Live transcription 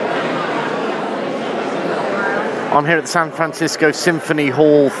I'm here at the San Francisco Symphony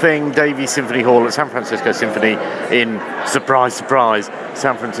Hall thing, Davies Symphony Hall at San Francisco Symphony in, surprise, surprise,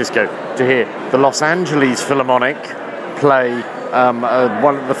 San Francisco, to hear the Los Angeles Philharmonic play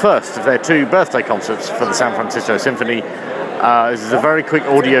one of the first of their 2 birthday concerts for the San Francisco Symphony. This is a very quick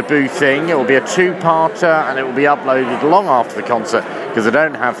audio booth thing. It will be a 2-parter and it will be uploaded long after the concert because they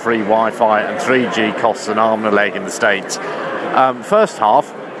don't have free Wi-Fi and 3G costs an arm and a leg in the States. First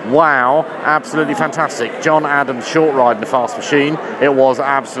half, wow, absolutely fantastic. John Adams' Short Ride in a Fast Machine. It was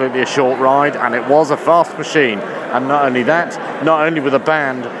absolutely a short ride, and it was a fast machine. And not only that, not only were the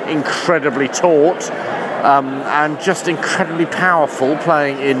band incredibly taut and just incredibly powerful,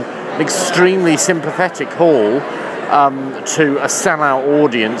 playing in an extremely sympathetic hall to a sellout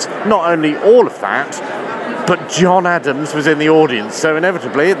audience. Not only all of that, but John Adams was in the audience. So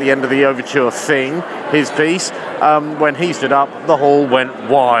inevitably, at the end of the overture thing, his piece, when he stood up, the hall went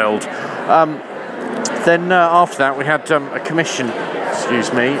wild. Then after that, we had a commission.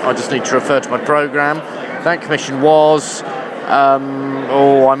 Excuse me, I just need to refer to my programme. That commission was, I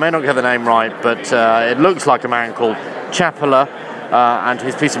may not get the name right, but it looks like a man called Chapela, and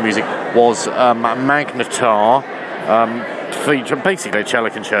his piece of music was Magnetar, basically a cello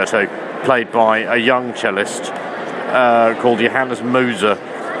concerto played by a young cellist called Johannes Moser,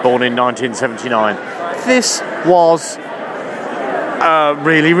 born in 1979. This was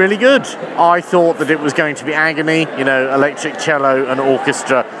really, really good. I thought that it was going to be agony, electric cello and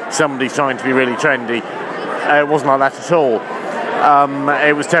orchestra, somebody trying to be really trendy. It wasn't like that at all.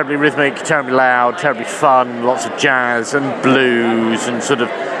 It was terribly rhythmic, terribly loud, terribly fun, lots of jazz and blues and sort of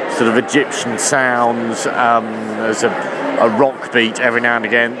Egyptian sounds. There's a rock beat every now and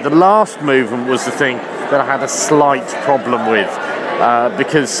again. The last movement was the thing that I had a slight problem with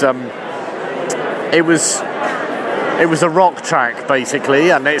because it was a rock track basically,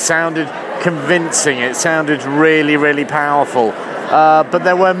 and it sounded convincing. It sounded really, really powerful. But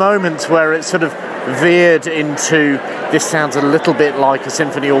there were moments where it sort of veered into, this sounds a little bit like a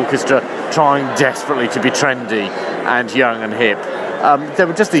symphony orchestra trying desperately to be trendy and young and hip. There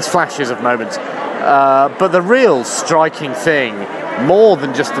were just these flashes of moments. But the real striking thing, more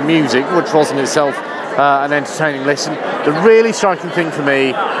than just the music, which was in itself an entertaining listen, the really striking thing for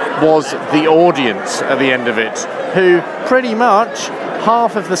me was the audience at the end of it, who pretty much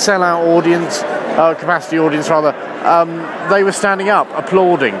half of the sellout audience, capacity audience rather, they were standing up,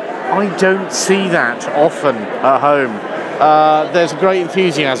 applauding. I don't see that often at home. There's a great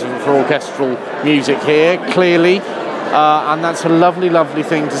enthusiasm for orchestral music here, clearly, and that's a lovely, lovely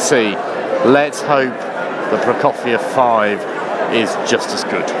thing to see. Let's hope the Prokofiev 5 is just as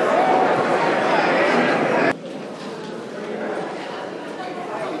good.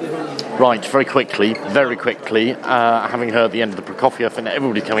 Right, very quickly, having heard the end of the Prokofiev and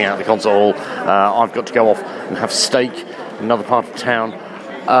everybody coming out of the concert hall, I've got to go off and have steak in another part of town.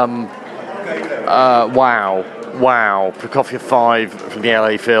 Wow, Prokofiev 5 from the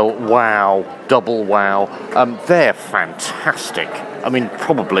LA Phil, wow, double wow. They're fantastic. I mean,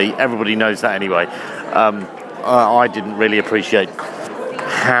 probably everybody knows that anyway. I didn't really appreciate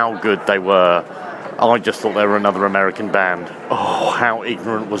how good they were. I just thought they were another American band. Oh, how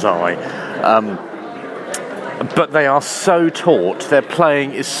ignorant was I. But they are so taut. Their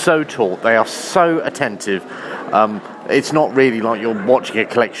playing is so taut. They are so attentive. It's not really like you're watching a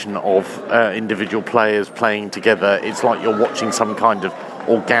collection of individual players playing together. It's like you're watching some kind of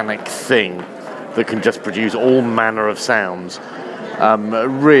organic thing that can just produce all manner of sounds.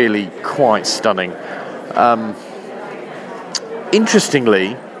 Really quite stunning.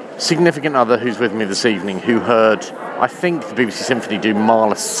 Interestingly, significant other who's with me this evening, who heard, I think, the BBC Symphony do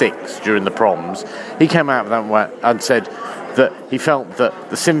Mahler 6 during the proms, he came out of that and said that he felt that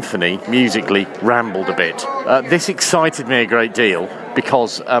the symphony musically rambled a bit. This excited me a great deal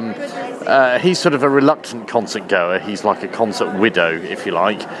because he's sort of a reluctant concert goer. He's like a concert widow, if you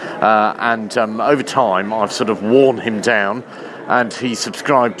like, and over time I've sort of worn him down, and he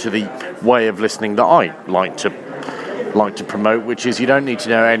subscribed to the way of listening that I like to promote, which is you don't need to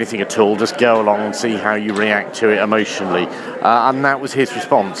know anything at all, just go along and see how you react to it emotionally, and that was his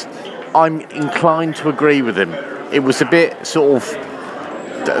response. I'm inclined to agree with him. It was a bit sort of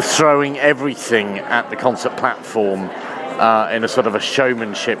throwing everything at the concert platform in a sort of a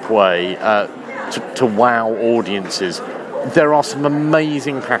showmanship way to wow audiences. There are some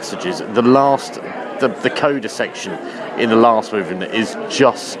amazing passages. The coda section in the last movement is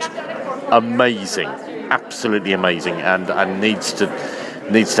just amazing, absolutely amazing, and needs to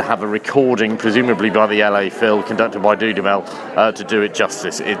have a recording, presumably by the LA Phil, conducted by Dudamel, to do it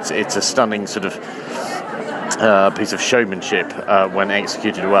justice. It's a stunning sort of piece of showmanship when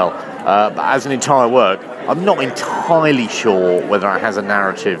executed well. But as an entire work, I'm not entirely sure whether it has a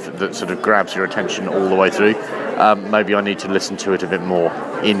narrative that sort of grabs your attention all the way through. Maybe I need to listen to it a bit more.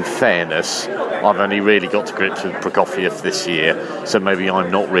 In fairness, I've only really got to grips with Prokofiev this year, so maybe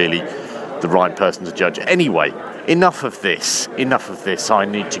I'm not really the right person to judge. Anyway, enough of this. I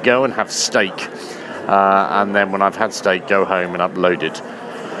need to go and have steak, and then when I've had steak, go home and upload it.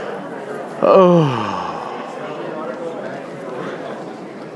 Oh.